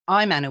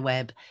I'm Anna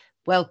Webb.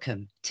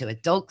 Welcome to A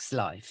Dog's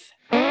Life.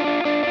 Hey,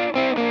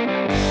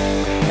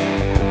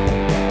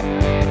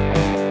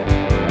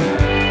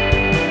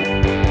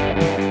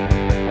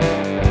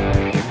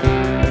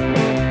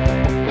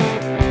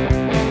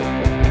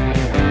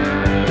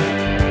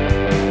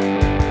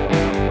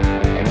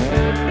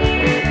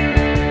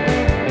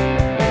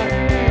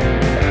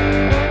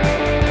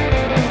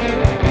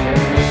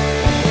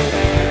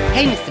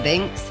 Mr.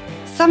 Binks.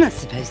 Summer's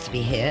supposed to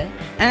be here,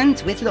 and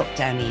with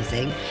lockdown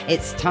easing,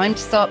 it's time to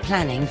start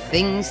planning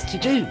things to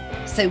do.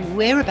 So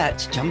we're about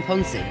to jump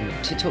on Zoom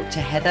to talk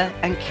to Heather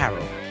and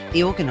Carol,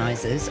 the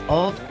organisers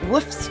of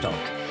Woofstock,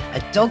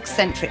 a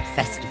dog-centric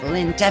festival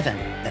in Devon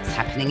that's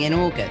happening in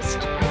August.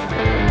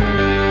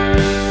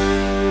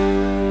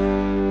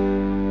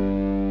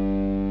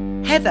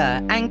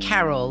 Heather and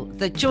Carol,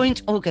 the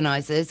joint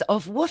organisers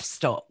of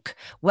Woofstock.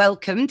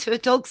 Welcome to A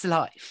Dog's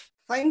Life.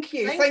 Thank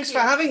you. Thanks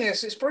for having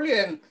us. It's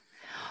brilliant.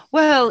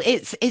 Well,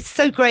 it's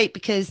so great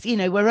because, you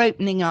know, we're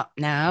opening up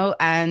now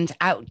and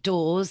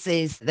outdoors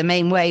is the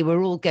main way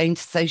we're all going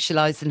to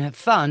socialise and have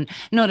fun.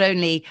 Not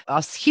only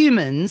us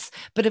humans,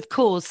 but of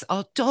course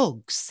our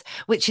dogs,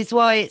 which is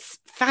why it's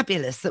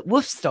fabulous that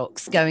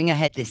Woofstock's going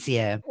ahead this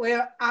year.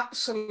 We're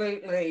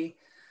absolutely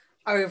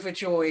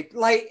overjoyed.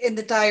 Late in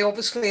the day,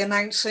 obviously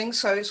announcing,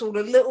 so it's all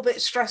a little bit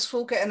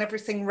stressful getting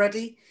everything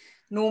ready.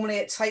 Normally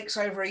it takes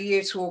over a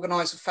year to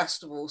organise a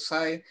festival,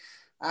 so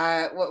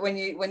when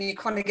you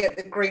kind of get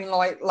the green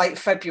light late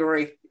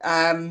February,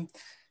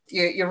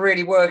 you're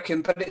really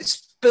working, but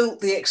it's built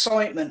the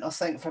excitement, I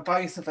think, for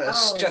both of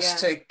us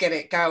to get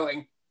it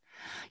going.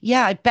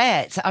 Yeah, I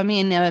bet. I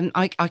mean,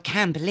 I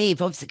can believe,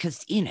 obviously,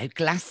 because, you know,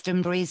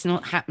 Glastonbury's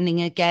not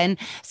happening again.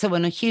 So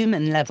on a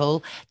human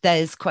level,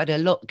 there's quite a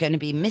lot going to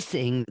be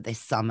missing this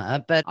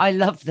summer. But I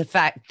love the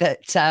fact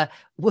that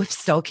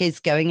Woofstock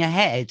is going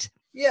ahead.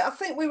 Yeah, I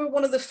think we were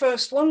one of the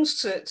first ones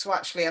to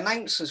actually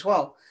announce as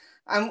well.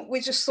 And we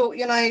just thought,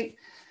 you know,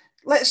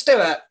 let's do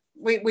it.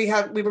 We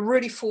were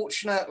really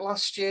fortunate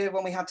last year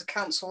when we had to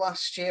cancel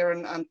last year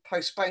and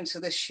postpone to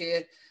this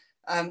year.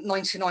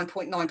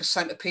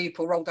 99.9% of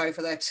people rolled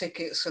over their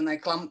tickets and their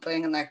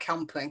glamping and their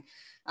camping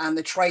and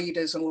the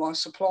traders and all our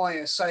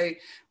suppliers. So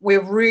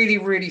we're really,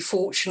 really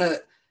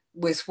fortunate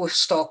with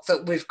Woofstock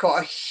that we've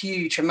got a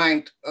huge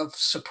amount of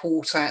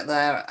support out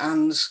there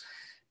and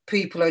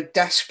people are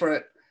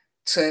desperate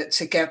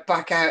to get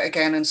back out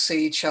again and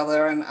see each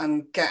other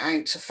and get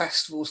out to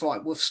festivals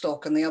like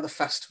Woofstock and the other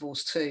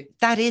festivals too.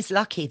 That is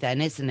lucky then,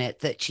 isn't it?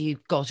 That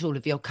you've got all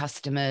of your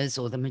customers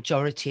or the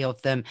majority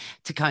of them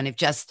to kind of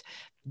just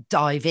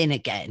dive in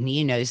again,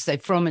 you know. So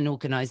from an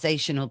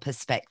organizational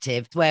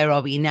perspective, where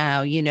are we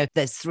now? You know,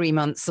 there's 3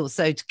 months or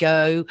so to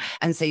go.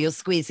 And so you're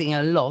squeezing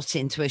a lot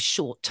into a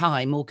short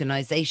time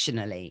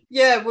organizationally.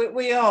 Yeah,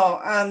 we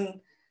are.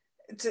 And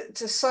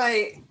to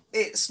say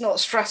it's not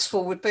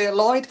stressful would be a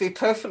lie, to be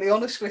perfectly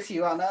honest with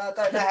you, Anna. I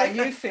don't know how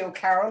you feel,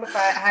 Carol,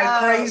 about how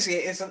crazy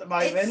it is at the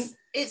moment.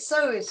 It's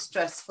always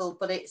stressful,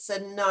 but it's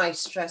a nice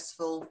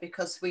stressful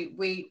because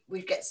we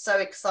get so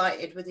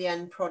excited with the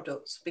end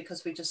products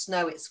because we just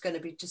know it's going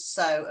to be just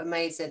so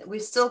amazing.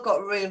 We've still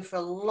got room for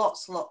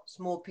lots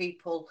more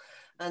people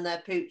and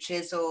their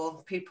pooches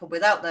or people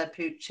without their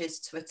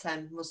pooches to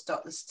attend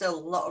Woofstock. There's still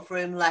a lot of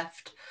room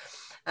left.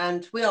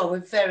 And we're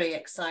very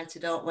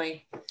excited, aren't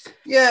we?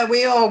 Yeah,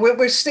 we are.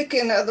 We're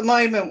sticking at the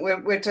moment.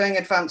 We're doing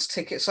advanced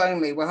tickets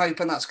only. We're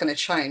hoping that's going to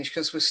change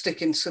because we're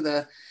sticking to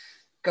the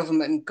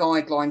government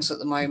guidelines at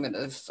the moment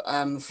of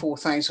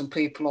 4,000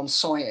 people on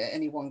site at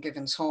any one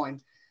given time.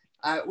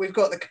 We've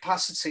got the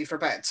capacity for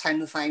about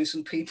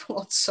 10,000 people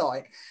on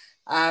site,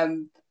 but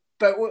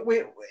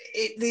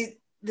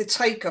the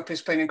take up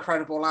has been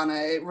incredible, Anna.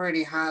 It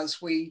really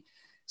has. We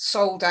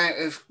sold out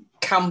of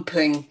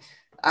camping.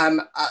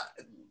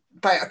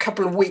 About a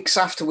couple of weeks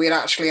after we had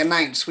actually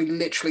announced, we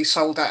literally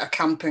sold out of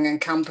camping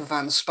and camper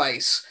van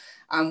space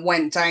and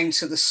went down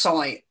to the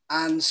site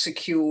and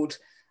secured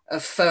a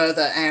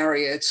further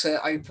area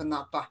to open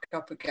that back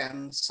up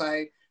again.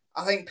 So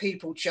I think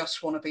people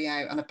just want to be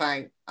out and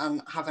about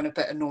and having a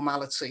bit of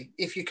normality,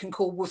 if you can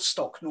call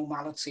Woofstock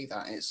normality,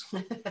 that is.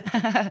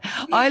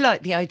 I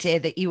like the idea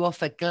that you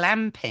offer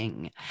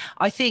glamping.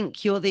 I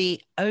think you're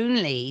the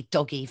only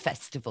doggy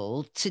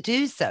festival to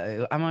do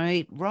so. Am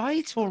I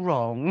right or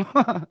wrong?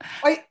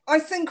 I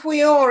think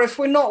we are. If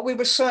we're not, we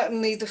were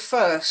certainly the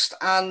first.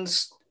 And,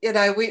 you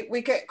know,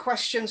 we get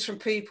questions from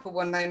people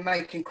when they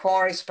make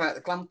inquiries about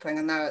the glamping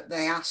and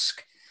they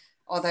ask,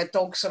 are there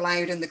dogs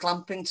allowed in the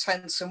glamping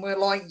tents? And we're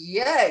like,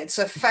 yeah, it's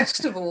a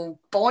festival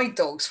by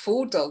dogs,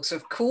 for dogs.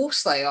 Of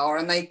course they are.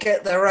 And they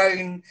get their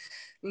own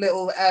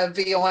little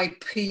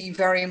VIP,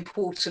 very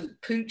important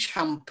pooch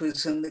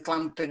hampers in the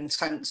glamping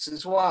tents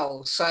as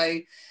well. So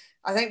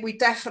I think we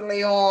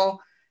definitely are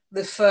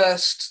the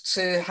first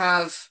to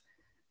have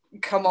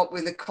come up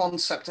with the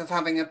concept of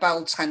having a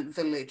bell tent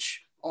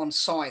village on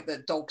site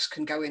that dogs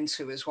can go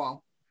into as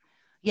well.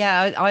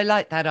 Yeah, I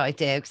like that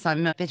idea because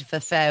I'm a bit of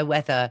a fair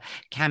weather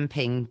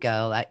camping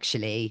girl,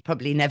 actually.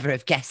 Probably never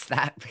have guessed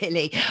that,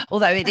 really.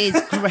 Although it is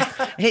great,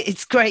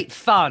 it's great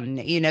fun,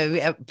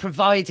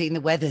 providing the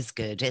weather's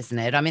good, isn't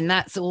it? I mean,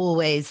 that's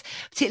always,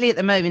 particularly at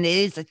the moment, it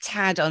is a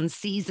tad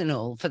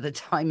unseasonal for the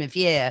time of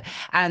year.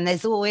 And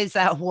there's always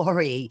that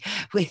worry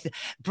with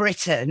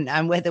Britain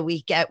and whether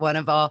we get one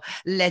of our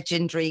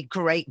legendary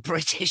Great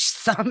British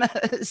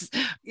summers.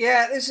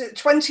 Yeah, this is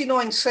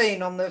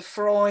 2019, on the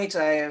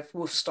Friday of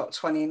Woofstock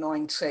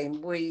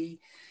 2019, we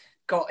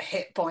got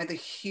hit by the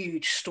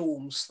huge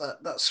storms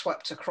that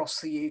swept across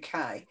the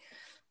UK.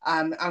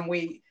 And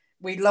we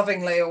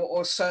lovingly,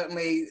 or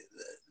certainly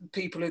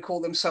people who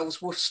call themselves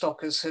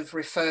Woofstockers, have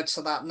referred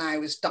to that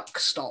now as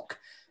Duckstock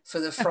for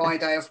the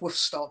Friday of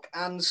Woofstock.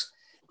 And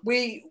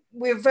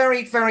we're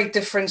very, very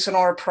different in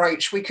our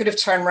approach. We could have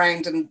turned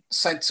around and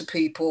said to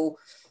people,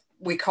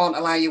 we can't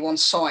allow you on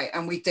site.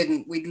 And we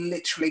didn't. We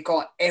literally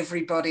got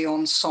everybody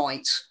on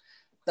site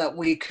that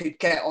we could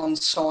get on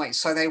site,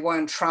 so they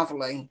weren't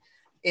traveling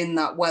in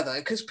that weather,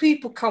 because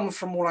people come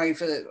from all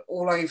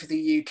over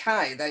the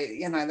UK.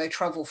 They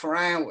travel for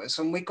hours,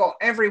 and we got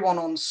everyone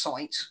on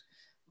site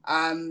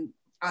and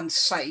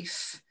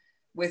safe,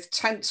 with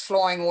tents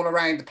flying all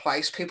around the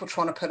place, people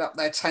trying to put up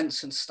their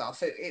tents and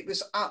stuff. It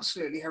was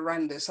absolutely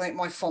horrendous. I think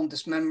my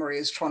fondest memory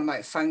is trying to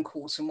make phone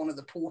calls in one of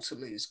the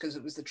portaloos because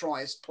it was the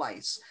driest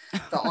place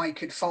that I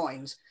could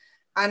find.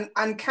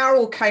 And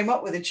Carol came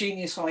up with a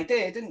genius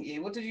idea, didn't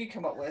you? What did you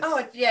come up with?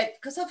 Oh yeah,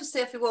 because obviously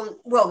everyone.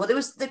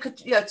 They could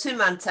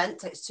 2-man tent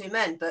takes 2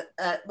 men, but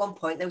at one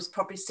point there was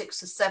probably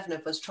 6 or 7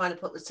 of us trying to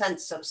put the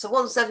tents up. So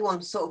once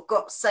everyone sort of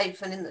got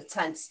safe and in the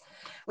tents,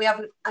 we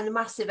have a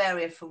massive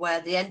area for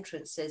where the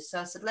entrance is.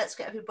 So I said, let's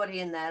get everybody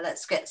in there.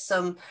 Let's get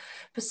some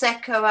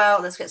prosecco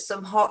out. Let's get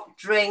some hot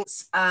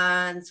drinks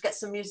and get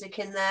some music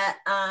in there.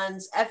 And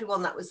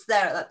everyone that was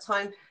there at that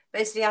time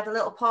basically had a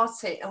little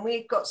party, and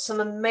we got some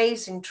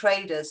amazing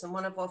traders, and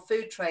one of our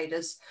food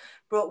traders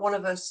brought one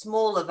of her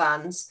smaller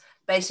vans,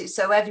 basically,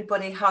 so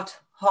everybody had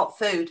hot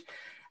food,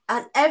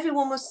 and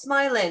everyone was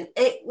smiling.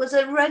 It was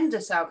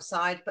horrendous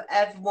outside, but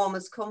everyone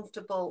was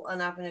comfortable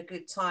and having a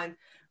good time.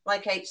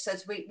 Like H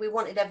says, we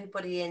wanted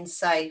everybody in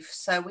safe,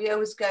 so we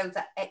always go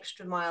that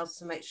extra miles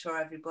to make sure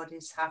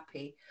everybody's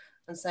happy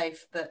and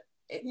safe. But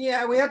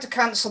yeah, we had to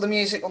cancel the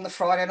music on the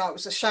Friday night. It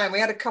was a shame. We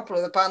had a couple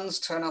of the bands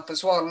turn up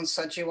as well and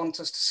said, do you want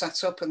us to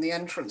set up in the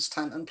entrance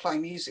tent and play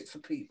music for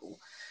people?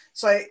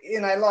 So,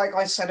 like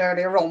I said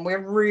earlier on, we're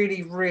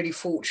really, really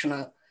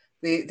fortunate,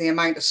 the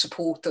amount of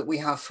support that we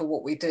have for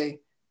what we do.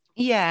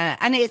 Yeah,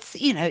 and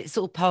it's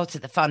all part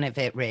of the fun of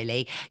it,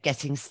 really,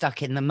 getting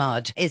stuck in the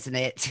mud, isn't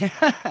it?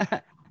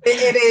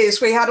 It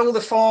is. We had all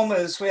the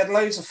farmers. We had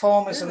loads of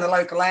farmers in the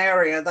local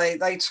area.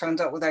 They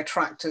turned up with their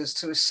tractors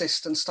to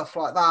assist and stuff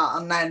like that.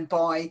 And then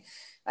by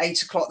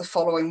 8 o'clock the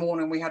following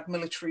morning, we had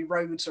military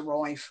roads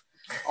arrive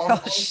on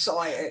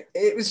site.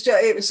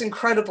 It was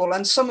incredible.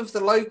 And some of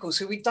the locals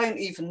who we don't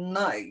even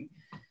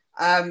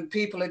know,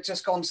 people had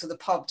just gone to the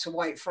pub to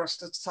wait for us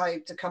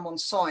to come on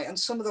site. And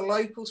some of the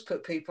locals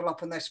put people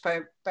up in their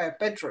spare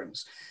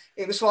bedrooms.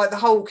 It was like the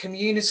whole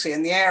community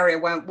in the area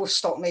went,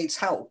 Woofstock needs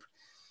help.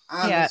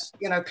 And,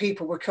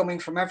 people were coming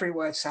from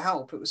everywhere to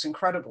help. It was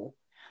incredible.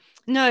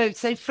 No,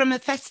 so from a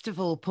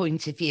festival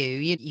point of view,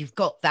 you've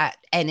got that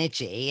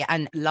energy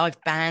and live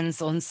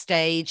bands on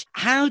stage.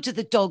 How do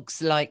the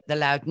dogs like the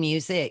loud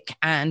music,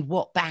 and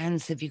what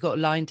bands have you got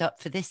lined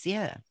up for this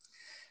year?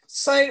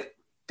 So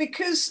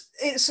because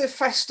it's a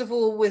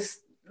festival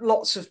with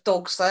lots of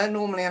dogs there,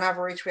 normally on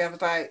average we have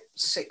about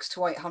 600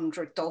 to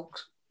 800 dog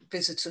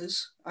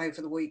visitors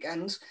over the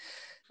weekend.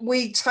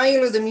 We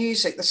tailor the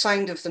music, the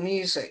sound of the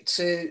music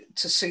to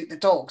suit the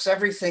dogs.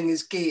 Everything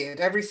is geared.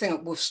 Everything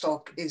at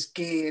Woofstock is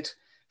geared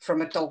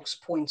from a dog's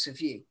point of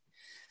view.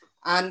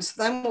 And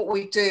then what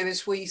we do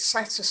is we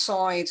set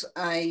aside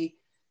a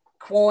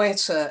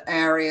quieter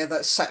area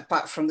that's set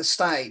back from the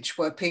stage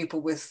where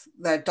people with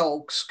their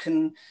dogs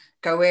can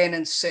go in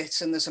and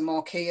sit, and there's a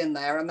marquee in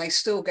there, and they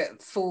still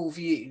get full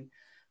view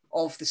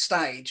of the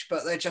stage,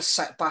 but they're just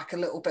set back a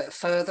little bit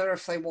further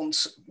if they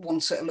want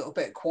it a little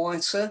bit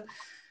quieter.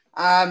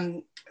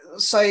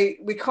 So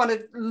we kind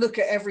of look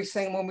at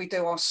everything when we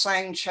do our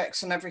sound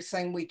checks and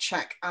everything. We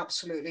check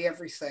absolutely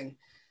everything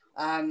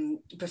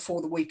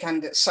before the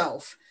weekend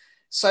itself.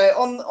 So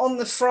on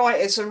the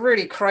Friday, it's a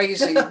really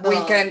crazy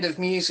weekend of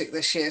music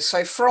this year.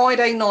 So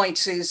Friday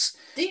night is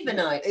Diva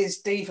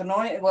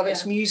Night. Well, yeah.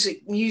 It's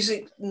music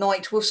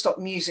night, Woofstock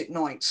music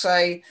night.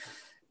 So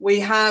we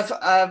have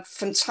a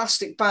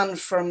fantastic band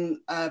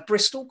from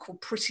Bristol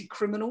called Pretty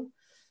Criminal,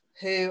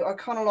 who are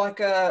kind of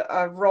like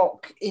a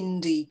rock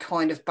indie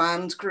kind of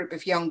band, group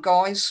of young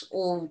guys,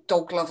 all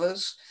dog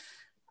lovers,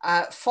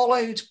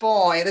 followed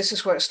by, this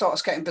is where it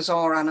starts getting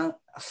bizarre, Anna,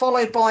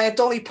 followed by a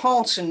Dolly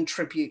Parton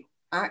tribute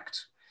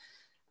act,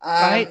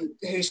 right,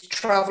 who's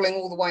travelling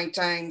all the way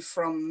down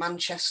from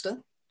Manchester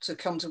to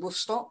come to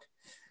Woofstock.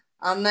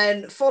 And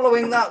then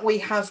following that, we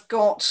have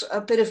got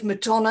a bit of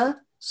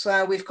Madonna.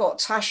 So we've got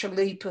Tasha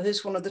Leaper,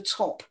 who's one of the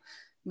top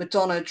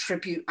Madonna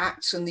tribute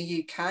acts in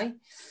the UK.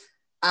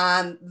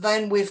 And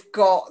then we've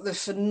got the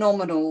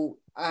phenomenal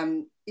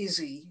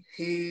Izzy,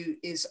 who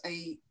is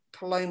a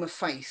Paloma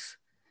Faith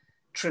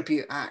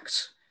tribute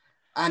act.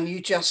 And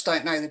you just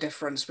don't know the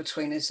difference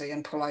between Izzy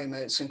and Paloma.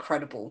 It's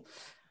incredible.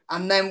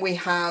 And then we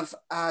have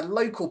a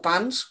local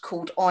band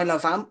called I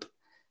Love Amp,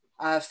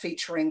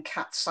 featuring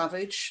Cat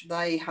Savage.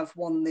 They have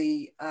won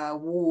the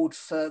award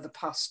for the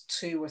past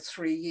 2 or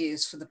 3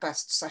 years for the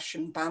best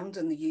session band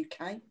in the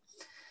UK.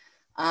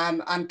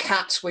 And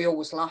Cat, we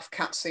always laugh,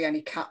 Cat's the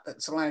only cat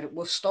that's allowed at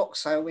Woofstock,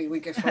 so we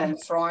give her on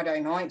Friday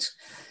night.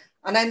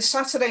 And then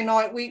Saturday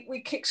night,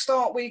 we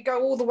kickstart, we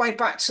go all the way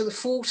back to the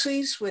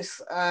 40s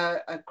with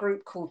a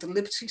group called the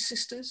Liberty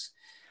Sisters,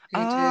 who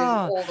do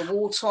all the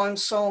wartime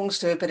songs,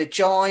 do a bit of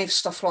jive,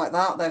 stuff like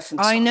that. They're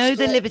fantastic. I know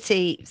the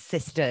Liberty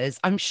Sisters.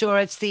 I'm sure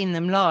I've seen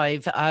them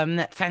live.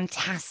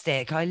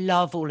 Fantastic. I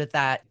love all of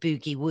that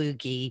boogie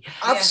woogie.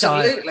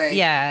 Absolutely. Style.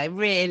 Yeah,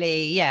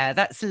 really. Yeah,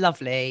 that's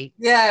lovely.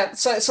 Yeah,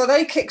 so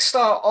they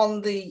kickstart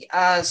on the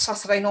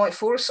Saturday night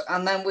for us.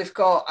 And then we've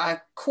got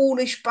a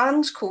Cornish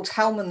band called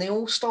Helm and the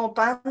All-Star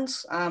Band.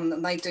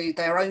 And they do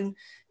their own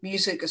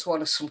music as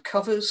well as some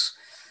covers.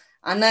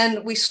 And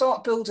then we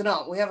start building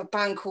up. We have a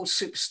band called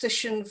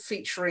Superstition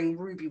featuring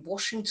Ruby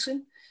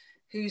Washington,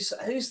 who's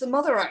the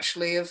mother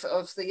actually of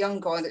the young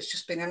guy that's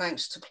just been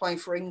announced to play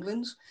for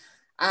England.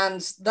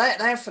 And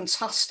they're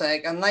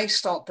fantastic. And they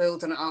start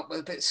building it up with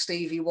a bit of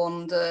Stevie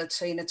Wonder,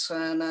 Tina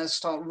Turner,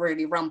 start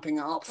really ramping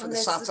it up for the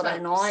Saturday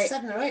night.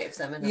 7 or 8 of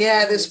them.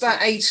 Yeah, there's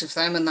about 8 of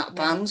them in that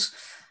band.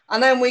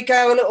 And then we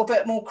go a little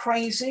bit more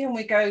crazy and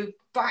we go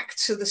back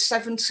to the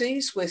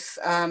 70s with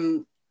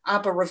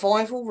ABBA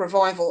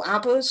Revival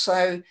ABBA.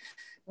 So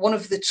one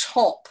of the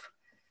top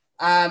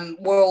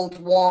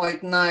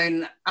worldwide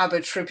known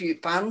ABBA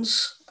tribute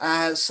bands.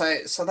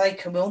 So they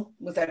come on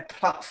with their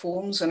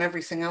platforms and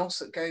everything else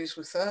that goes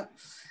with it.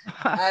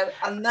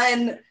 And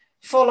then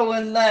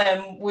following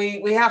them,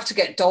 we have to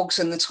get dogs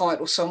in the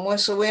title somewhere.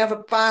 So we have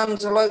a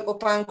local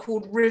band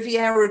called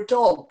Riviera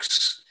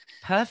Dogs.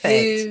 Perfect.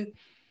 Who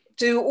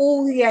do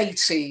all the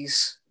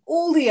 80s.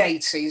 All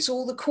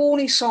the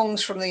corny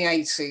songs from the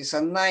 80s,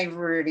 and they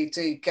really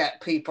do get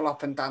people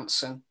up and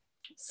dancing.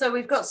 So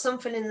we've got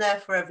something in there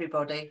for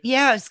everybody.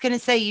 Yeah, I was going to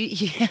say,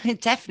 you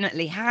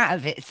definitely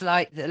have. It's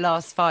like the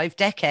last 5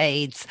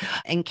 decades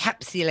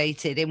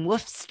encapsulated in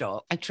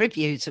Woofstock, a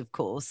tribute, of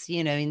course,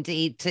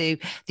 indeed to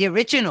the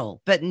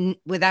original, but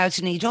without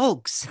any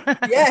dogs.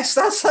 Yes,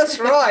 that's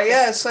right.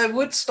 Yeah, so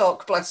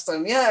Woodstock, bless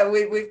them. Yeah,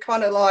 we've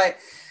kind of like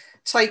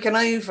taken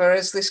over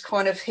as this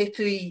kind of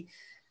hippie,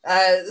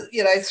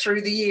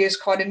 through the years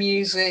kind of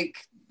music,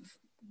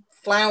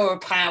 flower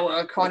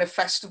power kind of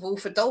festival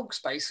for dogs,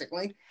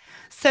 basically.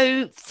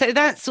 So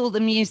that's all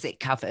the music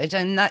covered,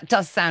 and that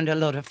does sound a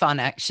lot of fun,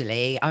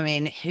 actually. I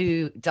mean,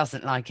 who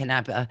doesn't like an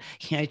ABBA,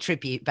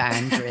 tribute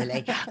band,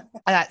 really?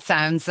 That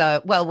sounds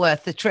well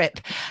worth the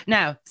trip.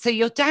 Now, so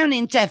you're down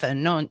in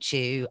Devon, aren't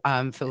you,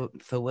 for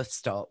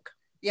Woofstock?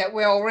 Yeah,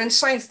 we're in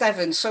South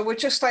Devon, so we're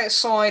just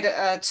outside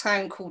a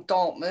town called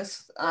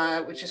Dartmouth,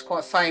 which is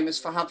quite famous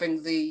for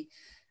having the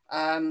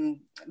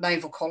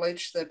Naval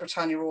College, the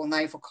Britannia Royal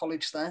Naval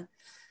College there.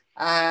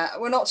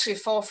 We're not too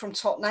far from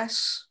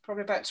Totnes,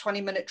 probably about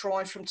 20-minute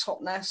drive from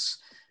Totnes.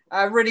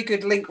 Really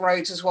good link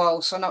roads as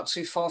well, so not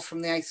too far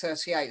from the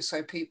A38,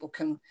 so people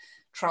can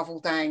travel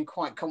down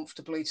quite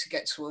comfortably to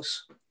get to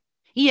us.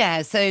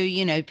 Yeah, so,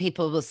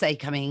 people will say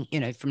coming,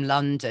 from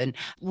London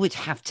would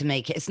have to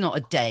make it. It's not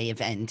a day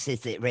event,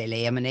 is it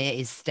really? I mean, it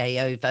is stay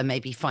over,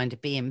 maybe find a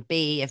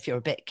B&B if you're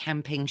a bit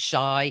camping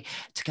shy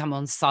to come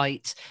on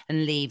site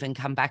and leave and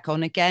come back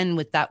on again.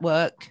 Would that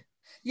work?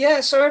 Yeah,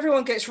 so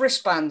everyone gets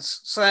wristbands.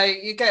 So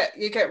you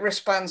get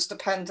wristbands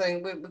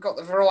depending. We've got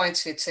the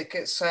variety of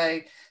tickets.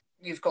 So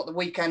you've got the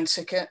weekend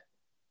ticket.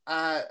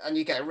 And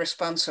you get a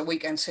wristband, so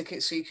weekend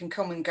ticket, so you can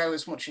come and go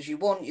as much as you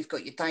want. You've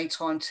got your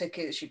daytime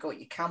tickets, you've got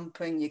your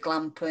camping, your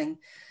glamping.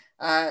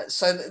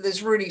 So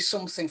there's really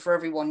something for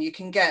everyone. You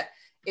can get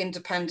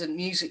independent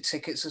music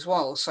tickets as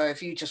well. So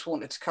if you just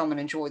wanted to come and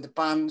enjoy the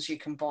bands, you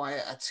can buy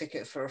a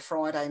ticket for a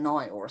Friday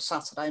night or a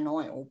Saturday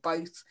night or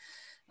both,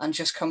 and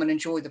just come and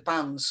enjoy the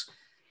bands.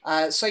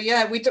 So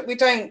yeah, we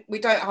don't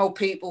hold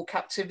people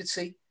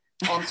captivity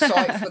on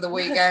site for the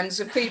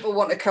weekends. If people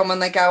want to come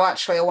and they go,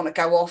 actually, I want to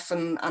go off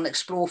and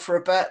explore for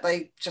a bit,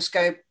 they just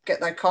go get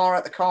their car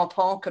at the car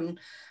park and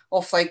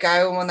off they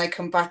go. And when they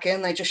come back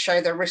in, they just show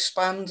their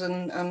wristband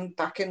and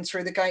back in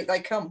through the gate they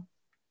come.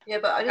 Yeah,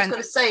 but I just got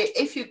to say,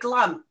 if you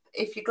glamp,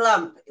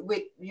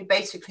 you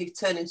basically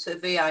turn into a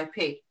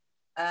VIP.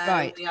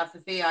 Right. We have a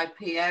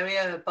VIP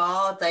area, a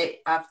bar. They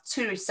have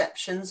 2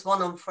 receptions,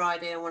 one on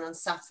Friday and one on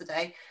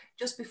Saturday,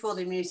 just before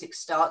the music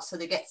starts, so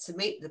they get to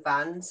meet the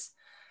bands.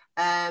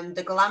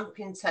 The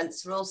glamping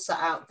tents are all set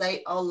out.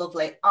 They are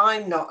lovely.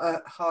 I'm not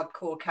a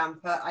hardcore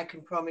camper, I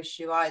can promise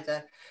you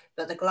either,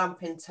 but the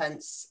glamping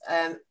tents,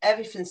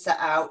 everything's set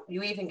out.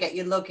 You even get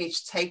your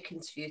luggage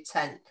taken to your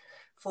tent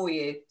for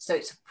you, so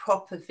it's a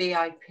proper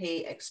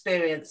VIP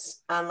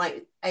experience. And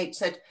like H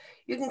said,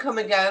 you can come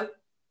and go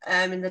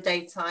in the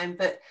daytime,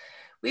 but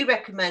we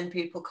recommend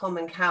people come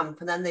and camp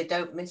and then they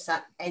don't miss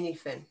out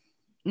anything.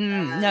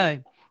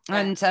 No.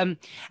 And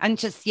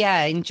just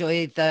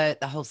enjoy the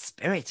whole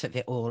spirit of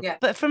it all. Yeah.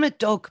 But from a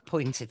dog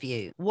point of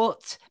view,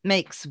 what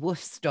makes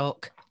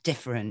Woofstock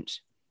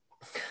different?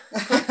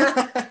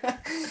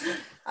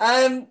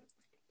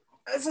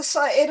 As I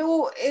say,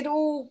 it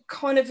all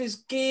kind of is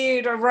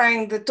geared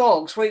around the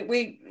dogs.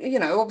 We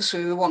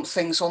obviously we want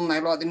things on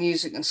there like the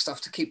music and stuff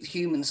to keep the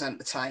humans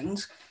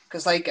entertained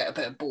because they get a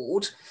bit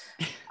bored.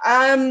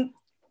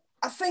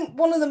 I think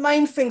one of the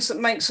main things that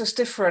makes us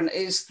different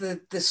is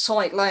the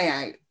site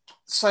layout.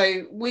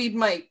 So we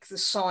make the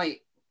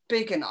site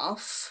big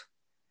enough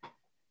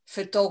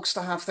for dogs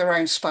to have their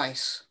own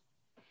space.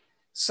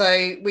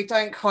 So we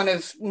don't kind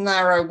of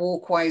narrow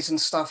walkways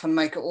and stuff and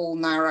make it all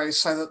narrow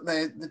so that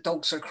the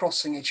dogs are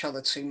crossing each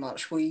other too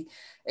much. We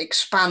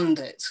expand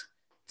it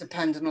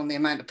depending on the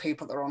amount of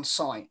people that are on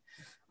site.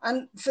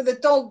 And for the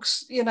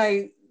dogs,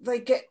 they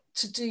get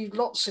to do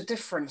lots of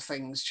different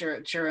things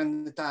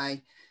during the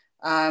day.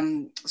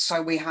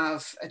 So we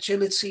have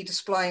agility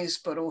displays,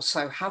 but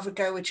also have a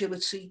go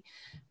agility.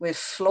 We have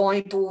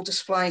fly ball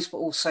displays, but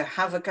also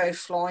have a go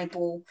fly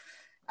ball.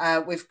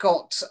 We've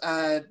got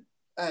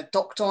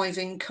dock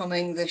diving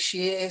coming this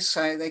year,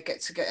 so they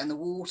get in the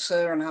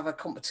water and have a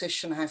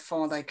competition how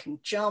far they can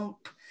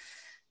jump.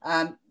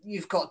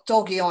 You've got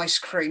doggy ice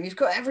cream. You've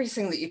got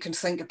everything that you can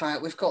think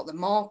about. We've got the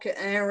market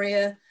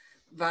area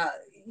that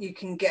you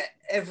can get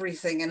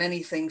everything and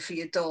anything for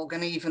your dog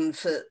and even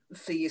for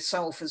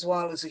yourself as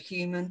well as a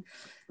human.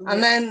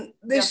 And then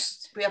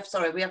this we have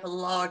a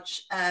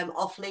large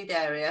off lead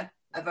area,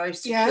 a very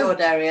secured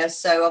area.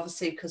 So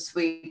obviously because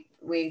we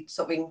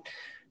sort of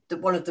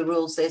one of the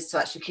rules is to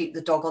actually keep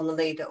the dog on the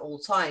lead at all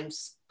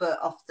times, but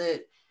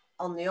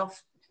on the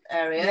off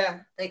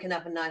area they can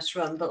have a nice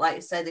run, but like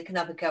you said, they can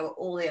have a go at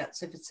all the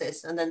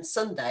activities. And then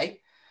Sunday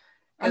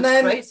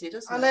crazy,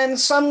 doesn't it? And then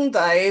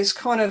Sunday is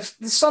kind of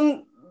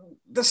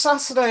the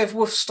Saturday of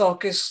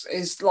Woofstock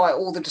is like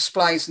all the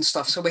displays and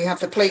stuff. So we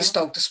have the police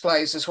dog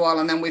displays as well,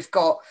 and then we've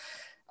got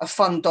a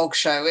fun dog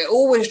show. It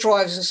always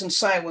drives us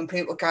insane when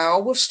people go,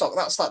 "Oh, Woofstock,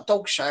 that's that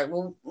dog show."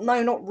 Well,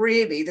 no, not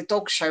really. The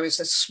dog show is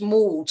a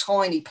small,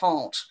 tiny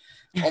part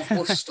of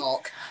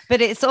Woofstock. But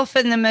it's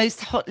often the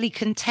most hotly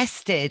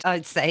contested,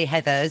 I'd say,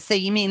 Heather. So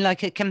you mean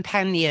like a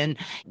companion,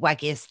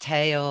 wag his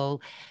tail,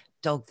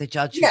 dog the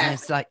judge would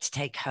most like to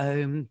take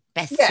home,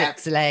 best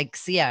 6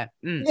 legs. That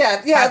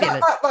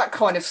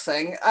kind of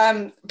thing.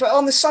 But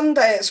on the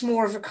Sunday, it's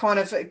more of a kind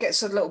of, it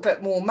gets a little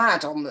bit more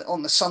mad on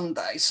the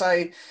Sunday.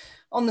 So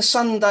on the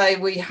Sunday,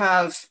 we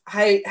have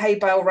hay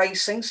bale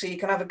racing. So you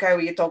can have a go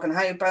with your dog and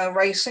hay bale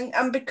racing.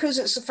 And because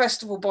it's a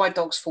festival by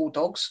dogs for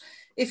dogs,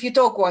 if your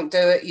dog won't do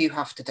it, you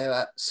have to do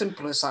it.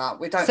 Simple as that.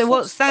 We don't. So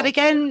what's that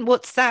again?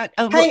 What's that?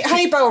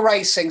 Hay bale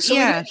racing. So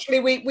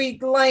we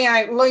lay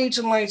out loads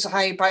and loads of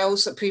hay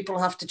bales that people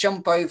have to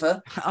jump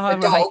over the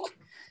dog.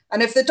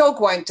 And if the dog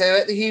won't do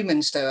it, the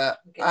humans do it.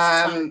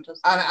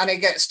 And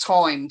it gets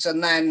timed.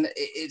 And then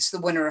it's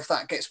the winner of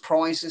that gets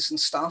prizes and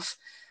stuff.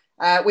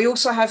 We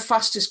also have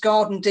fastest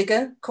garden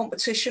digger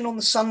competition on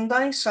the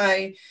Sunday.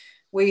 So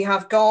we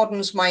have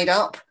gardens made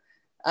up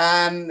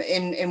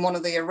in one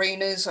of the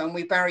arenas, and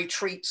we bury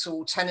treats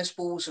or tennis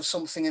balls or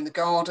something in the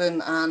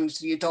garden, and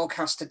your dog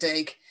has to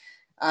dig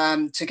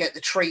to get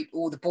the treat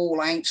or the ball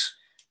out.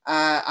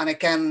 And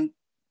again,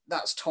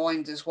 that's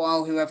timed as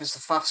well. Whoever's the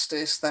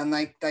fastest, then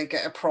they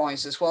get a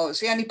prize as well. It's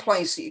the only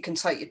place that you can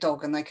take your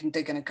dog and they can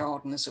dig in a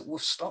garden is at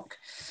Woofstock.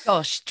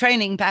 Gosh,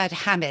 training bad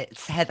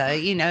habits, Heather,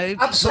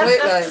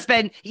 Absolutely.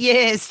 Spent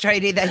years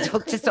training their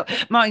dog to stop.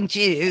 Mind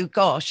you,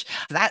 gosh,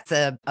 that's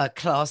a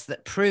class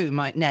that Prue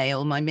might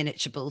nail, my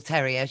miniature bull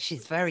terrier.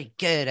 She's very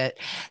good at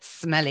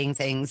smelling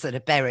things that are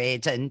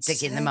buried and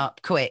digging them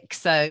up quick.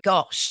 So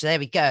gosh, there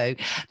we go.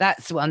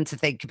 That's one to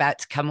think about,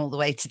 to come all the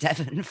way to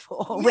Devon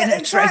for.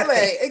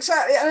 Exactly.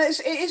 And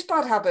it is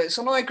bad habits,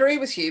 and I agree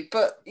with you.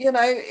 But,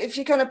 if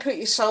you're going to put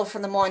yourself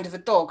in the mind of a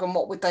dog, and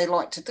what would they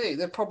like to do?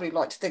 They'd probably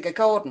like to dig a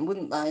garden,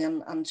 wouldn't they?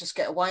 And just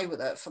get away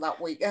with it for that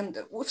weekend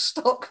at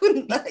Woofstock,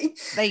 wouldn't they?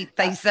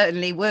 They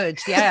certainly would.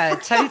 Yeah,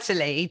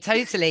 totally.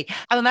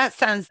 Oh, that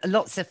sounds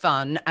lots of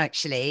fun,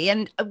 actually.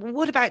 And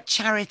what about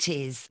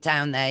charities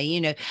down there?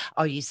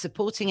 Are you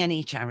supporting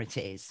any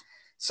charities?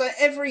 So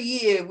every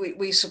year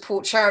we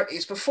support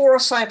charities. Before I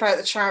say about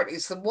the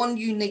charities, the one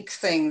unique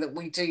thing that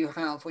we do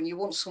have, when you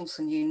want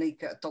something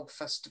unique at a dog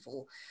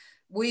festival,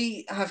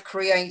 we have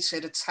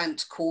created a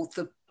tent called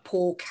the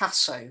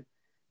Picasso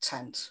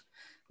tent,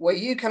 where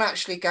you can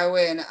actually go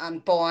in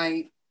and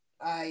buy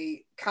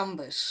a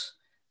canvas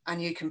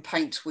and you can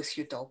paint with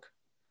your dog.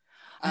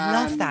 I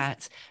love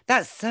that.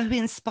 That's so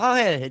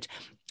inspired.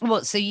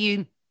 What, so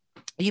you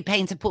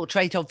paint a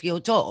portrait of your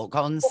dog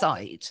on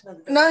site?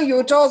 No,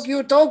 your dog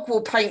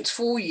will paint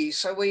for you.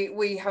 So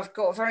we have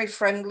got very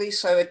friendly.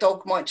 So a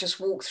dog might just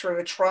walk through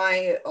a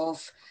tray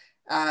of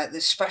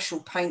this special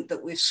paint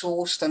that we've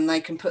sourced, and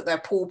they can put their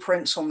paw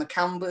prints on the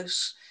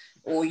canvas,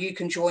 or you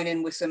can join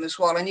in with them as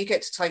well, and you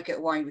get to take it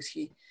away with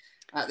you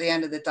at the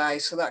end of the day.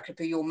 So that could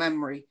be your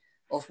memory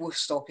of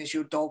Woofstock, is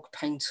your dog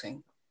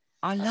painting.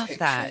 I love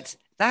that.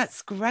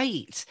 That's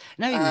great.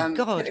 No, Bit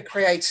God. of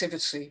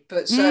creativity,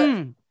 but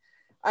Mm.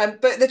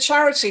 but the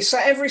charity. So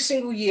every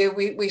single year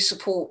we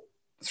support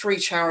 3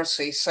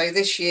 charities. So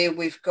this year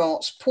we've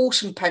got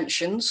Pawson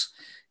Pensions,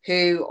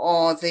 who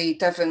are the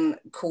Devon,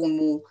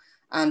 Cornwall,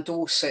 and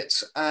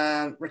Dorset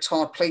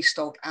retired police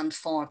dog and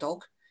fire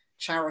dog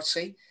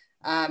charity.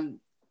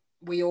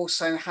 We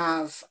also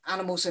have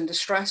Animals in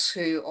Distress,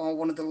 who are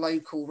one of the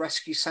local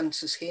rescue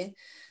centres here.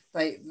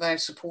 They're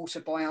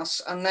supported by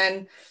us. And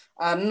then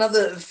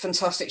another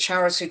fantastic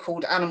charity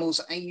called Animals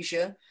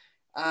Asia,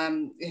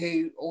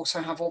 who also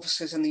have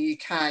offices in the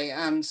UK,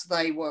 and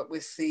they work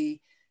with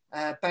the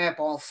bear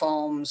bile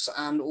farms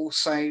and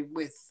also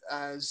with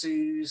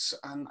zoos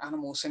and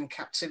animals in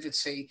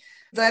captivity.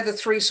 They're the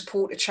 3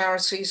 supported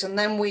charities. And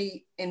then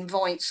we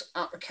invite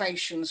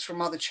applications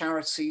from other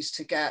charities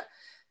to get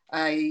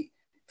a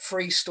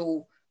free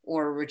stall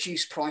or a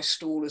reduced price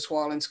stall as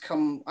well, and to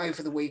come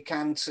over the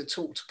weekend to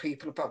talk to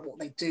people about what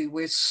they do.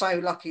 We're so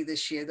lucky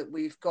this year that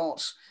we've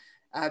got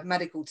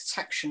medical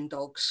detection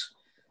dogs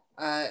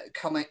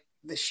coming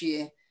this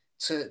year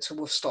to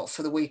Woofstock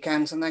for the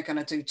weekend, and they're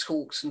going to do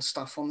talks and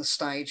stuff on the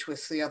stage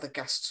with the other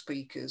guest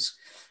speakers.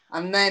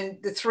 And then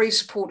the 3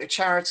 supported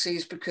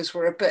charities, because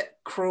we're a bit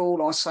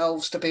cruel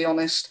ourselves, to be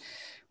honest,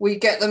 we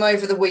get them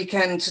over the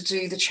weekend to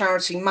do the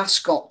charity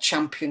mascot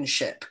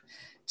championship,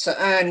 to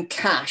earn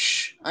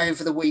cash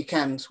over the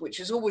weekend,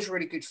 which is always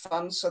really good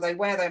fun. So they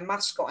wear their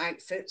mascot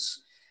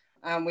outfits,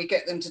 and we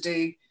get them to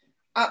do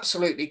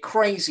absolutely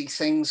crazy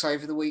things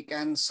over the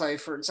weekend. So,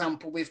 for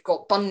example, we've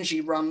got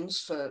bungee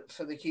runs for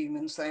the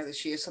humans there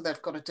this year, so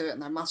they've got to do it in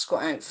their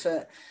mascot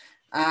outfit,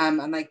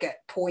 and they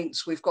get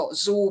points. We've got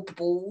Zorb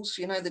balls,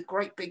 you know, the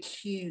great big,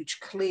 huge,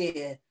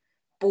 clear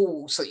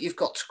balls that you've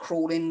got to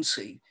crawl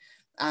into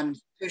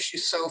and push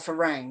yourself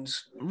around.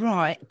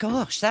 Right.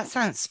 Gosh, that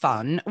sounds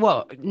fun.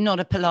 Well,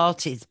 not a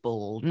Pilates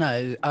ball.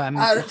 No.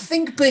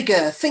 Think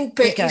bigger. Think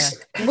big. Bigger.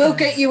 We'll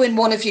get you in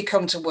one if you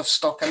come to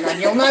Woofstock, and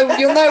then you'll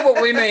know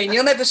what we mean.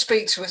 You'll never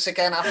speak to us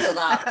again after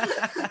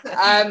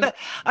that. But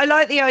I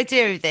like the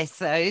idea of this,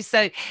 though.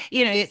 So,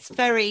 you know, it's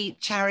very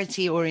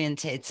charity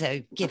oriented.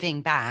 So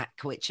giving back,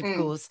 which of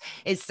course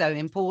is so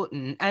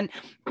important. And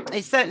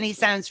it certainly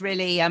sounds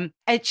really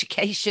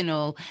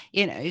educational,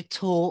 you know,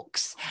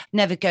 talks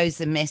never goes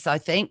amiss, I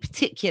think,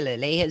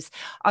 particularly as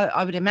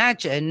I would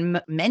imagine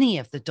many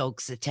of the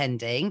dogs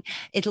attending,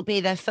 it'll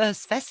be their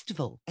first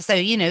festival. So,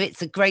 you know,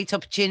 it's a great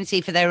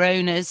opportunity for their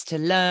owners to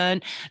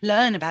learn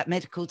about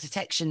medical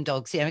detection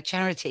dogs, you know, a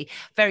charity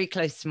very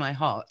close to my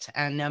heart.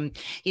 And,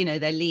 you know,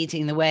 they're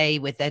leading the way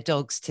with their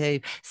dogs to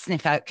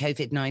sniff out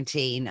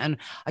COVID-19. And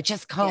I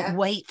just can't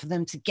wait for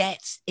them to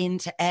get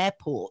into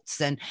airports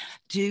and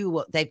do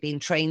what they've been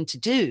trained to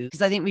do,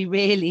 because I think we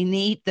really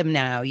need them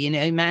now, you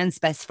know, man's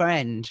best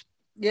friend.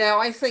 Yeah,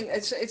 I think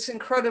it's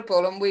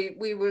incredible. And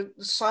we were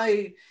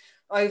so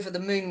over the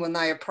moon when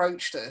they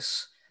approached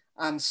us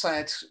and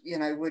said, you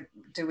know,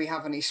 do we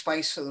have any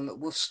space for them at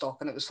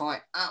Woofstock? And it was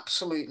like,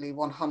 absolutely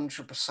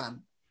 100%,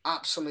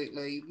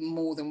 absolutely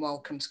more than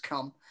welcome to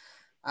come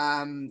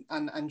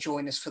and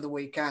join us for the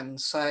weekend.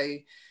 So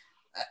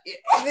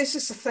this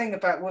is the thing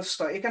about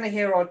Woofstock. You're going to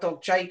hear our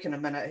dog Jake in a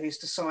minute, who's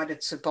decided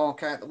to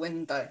bark out the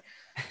window.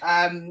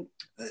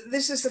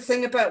 This is the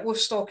thing about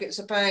Woofstock. It's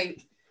about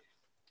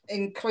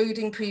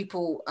including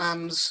people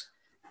and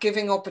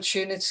giving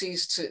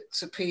opportunities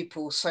to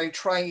people, so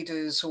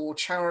traders or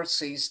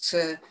charities,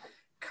 to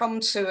come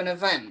to an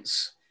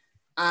event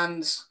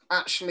and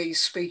actually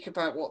speak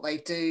about what they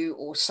do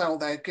or sell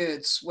their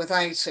goods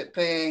without it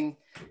being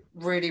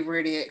really,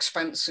 really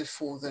expensive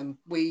for them.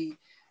 We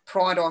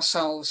pride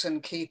ourselves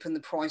in keeping the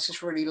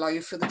prices really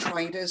low for the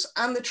traders,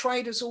 and the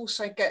traders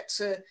also get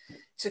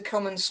to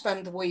come and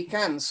spend the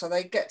weekend, so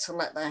they get to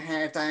let their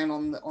hair down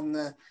on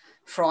the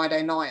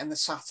Friday night and the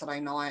Saturday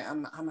night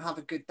and have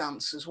a good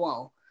dance as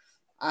well.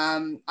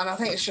 And I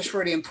think it's just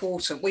really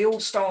important. We all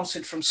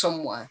started from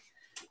somewhere,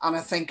 and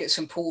I think it's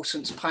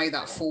important to pay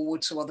that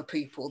forward to other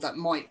people that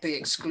might be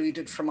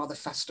excluded from other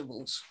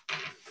festivals.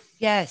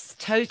 Yes,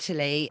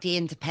 totally. The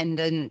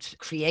independent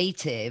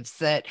creatives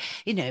that,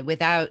 you know,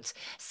 without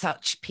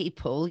such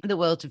people, the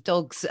world of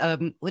dogs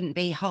wouldn't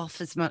be half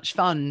as much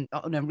fun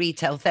on a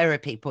retail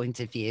therapy point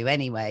of view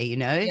anyway, you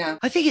know? Yeah.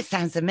 I think it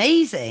sounds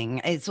amazing,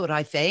 is what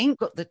I think.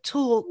 Got the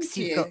talks,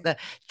 you've got the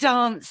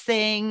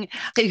dancing,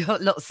 you've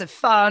got lots of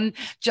fun,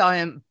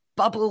 giant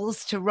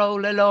bubbles to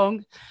roll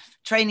along.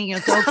 Training your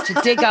dog to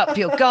dig up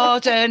your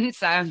garden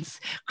sounds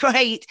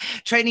great.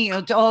 Training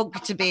your dog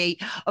to be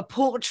a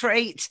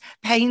portrait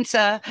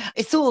painter.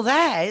 It's all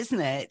there, isn't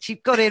it?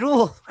 You've got it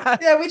all.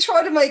 Yeah, we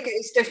try to make it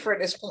as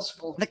different as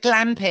possible. The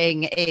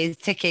glamping is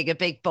ticking a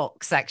big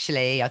box,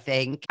 actually, I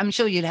think. I'm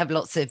sure you'll have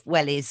lots of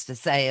wellies for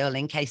sale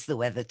in case the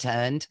weather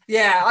turned.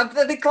 Yeah,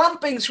 the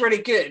glamping's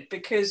really good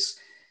because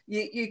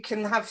you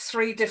can have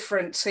 3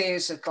 different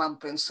tiers of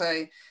glamping.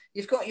 So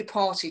you've got your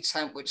party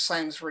tent, which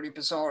sounds really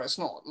bizarre. It's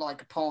not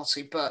like a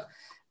party, but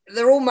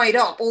they're all made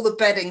up. All the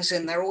bedding's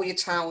in there, all your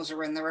towels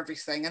are in there,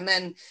 everything. And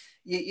then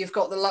You've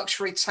got the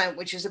luxury tent,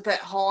 which is a bit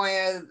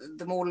higher,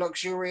 the more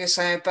luxurious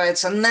air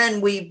beds. And then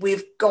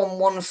we've gone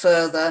one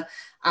further,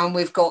 and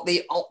we've got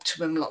the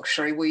optimum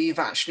luxury, where you've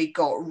actually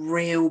got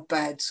real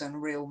beds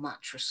and real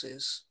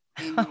mattresses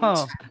in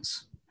your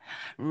tents.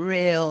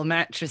 Real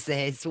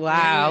mattresses.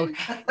 Wow.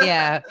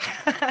 Yeah.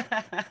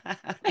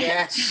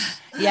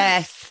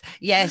 Yes.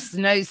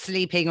 No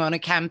sleeping on a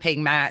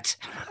camping mat.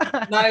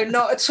 No,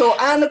 not at all.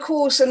 And of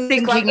course,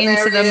 sinking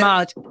into the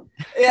mud.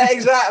 Yeah,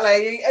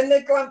 exactly. And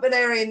the glamping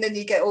area, and then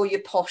you get all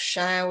your posh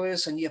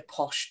showers and your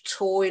posh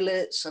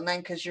toilets. And then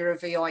because you're a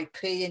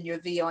VIP in your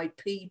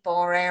VIP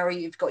bar area,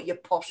 you've got your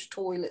posh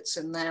toilets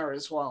in there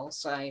as well.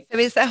 So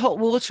is there hot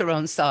water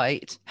on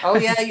site? Oh,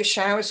 yeah, your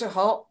showers are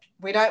hot.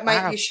 We don't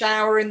make you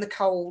shower in the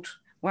cold.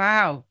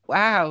 Wow.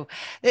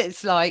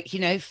 It's like,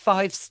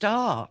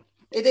 5-star.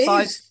 It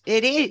is.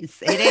 It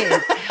is.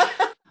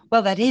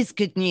 Well, that is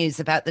good news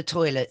about the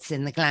toilets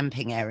in the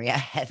glamping area,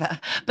 Heather.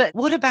 But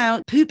what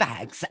about poo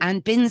bags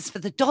and bins for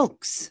the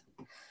dogs?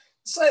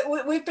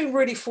 So we've been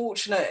really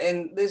fortunate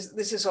in this.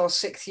 This is our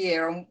 6th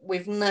year, and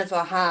we've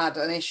never had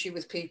an issue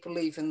with people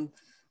even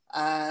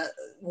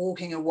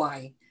walking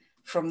away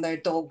from their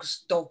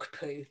dog's dog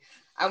poo.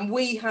 And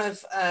we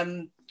have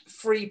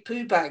free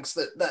poo bags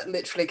that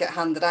literally get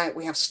handed out.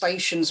 We have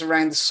stations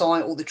around the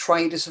site. All the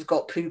traders have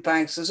got poo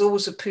bags. There's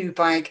always a poo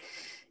bag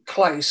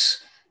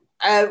close.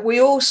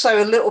 We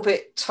also, a little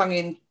bit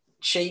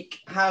tongue-in-cheek,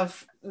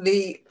 have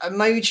the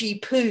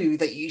emoji poo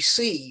that you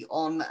see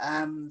on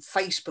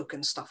Facebook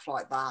and stuff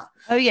like that.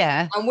 Oh,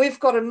 yeah. And we've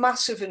got a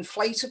massive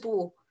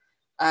inflatable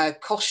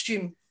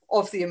costume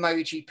of the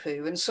emoji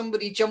poo, and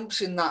somebody jumps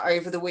in that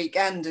over the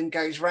weekend and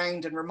goes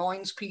round and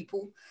reminds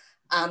people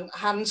and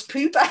hands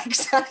poo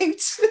bags out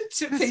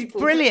to people.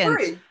 Brilliant. For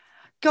free.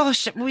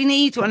 Gosh, we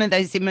need one of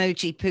those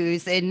emoji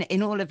poos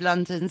in all of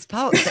London's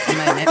parks at the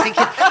moment.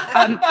 Because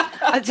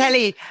I tell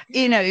you,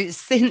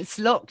 since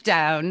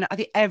lockdown, I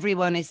think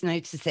everyone is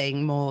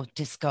noticing more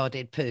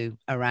discarded poo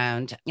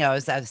around.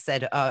 As I've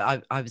said, I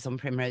was on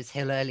Primrose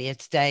Hill earlier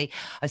today.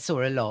 I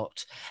saw a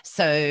lot.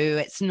 So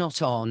it's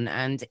not on,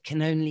 and it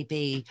can only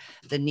be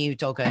the new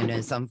dog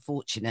owners,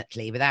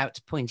 unfortunately, without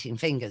pointing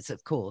fingers,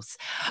 of course.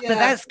 Yeah. But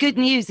that's good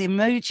news.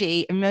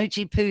 Emoji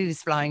poos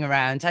flying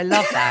around. I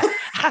love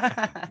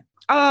that.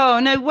 Oh,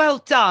 no, well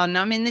done.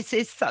 I mean, this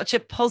is such a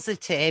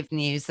positive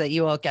news that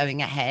you are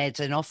going ahead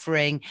and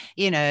offering,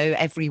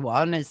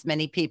 everyone, as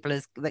many people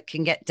as that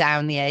can get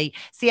down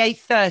it's the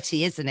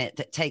A30, isn't it,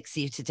 that takes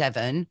you to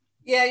Devon?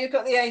 Yeah, you've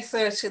got the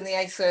A30 and the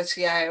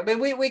A30A. I mean,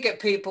 we get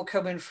people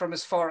coming from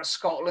as far as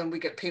Scotland. We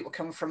get people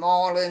coming from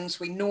Ireland.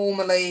 We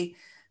normally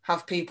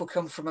have people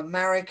come from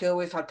America.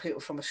 We've had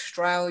people from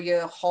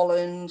Australia,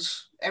 Holland,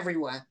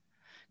 everywhere.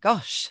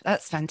 Gosh,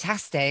 that's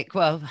fantastic.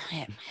 Well,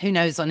 who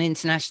knows on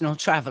international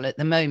travel at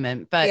the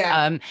moment, but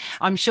yeah.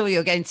 I'm sure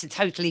you're going to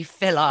totally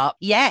fill up.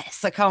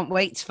 Yes, I can't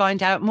wait to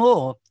find out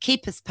more.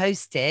 Keep us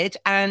posted.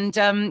 And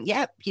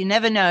you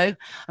never know.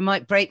 I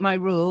might break my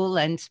rule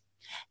and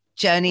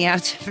journey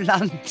out of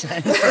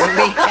London for a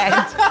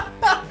weekend.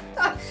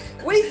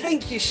 We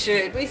think you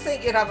should. We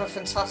think you'd have a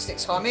fantastic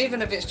time,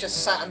 even if it's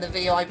just sat in the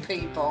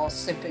VIP bar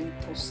sipping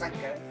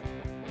Prosecco.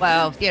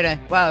 Well,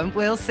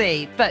 we'll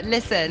see. But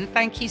listen,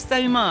 thank you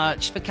so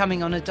much for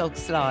coming on A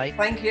Dog's Life.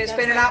 Thank you. It's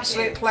been an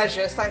absolute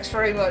pleasure. Thanks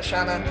very much,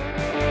 Anna.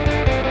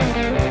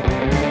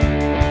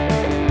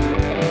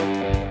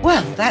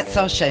 Well, that's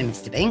our show,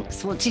 Mr.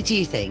 Binks. What did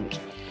you think?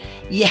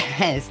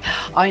 Yes,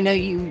 I know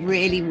you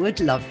really would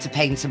love to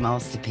paint a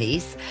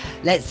masterpiece.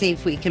 Let's see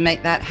if we can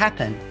make that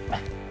happen.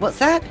 What's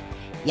that?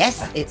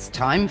 Yes, it's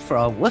time for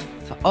our Woof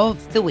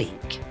of the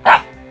Week.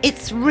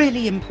 It's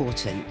really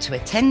important to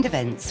attend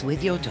events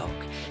with your dog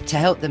to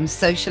help them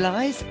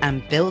socialise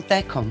and build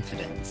their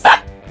confidence.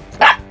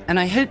 And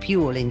I hope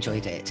you all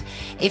enjoyed it.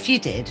 If you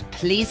did,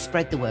 please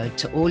spread the word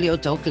to all your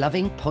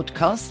dog-loving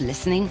podcast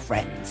listening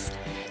friends.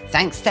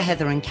 Thanks to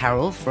Heather and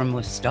Carol from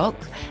Woofstock,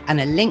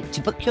 and a link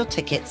to book your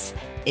tickets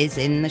is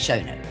in the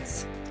show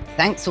notes.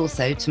 Thanks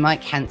also to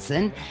Mike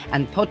Hansen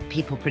and Pod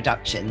People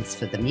Productions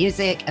for the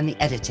music and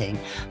the editing.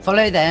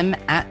 Follow them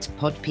at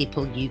Pod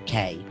People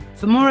UK.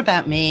 For more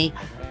about me,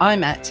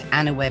 I'm at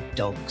Anna Webb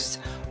Dogs,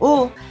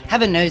 or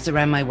have a nose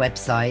around my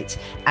website,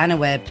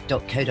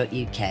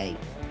 annawebb.co.uk.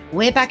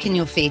 We're back in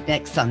your feed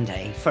next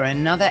Sunday for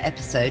another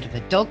episode of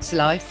A Dog's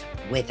Life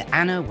with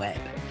Anna Webb.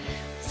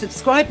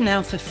 Subscribe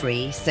now for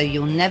free so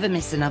you'll never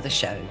miss another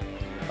show.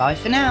 Bye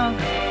for now.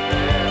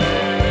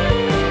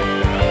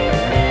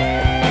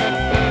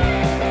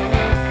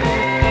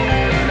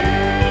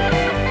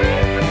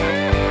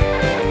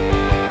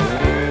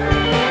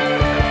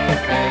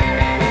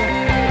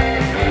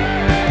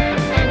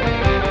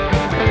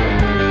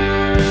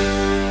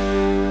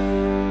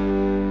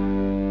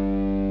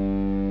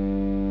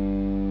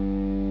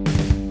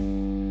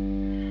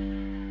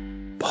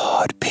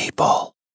 Pod People.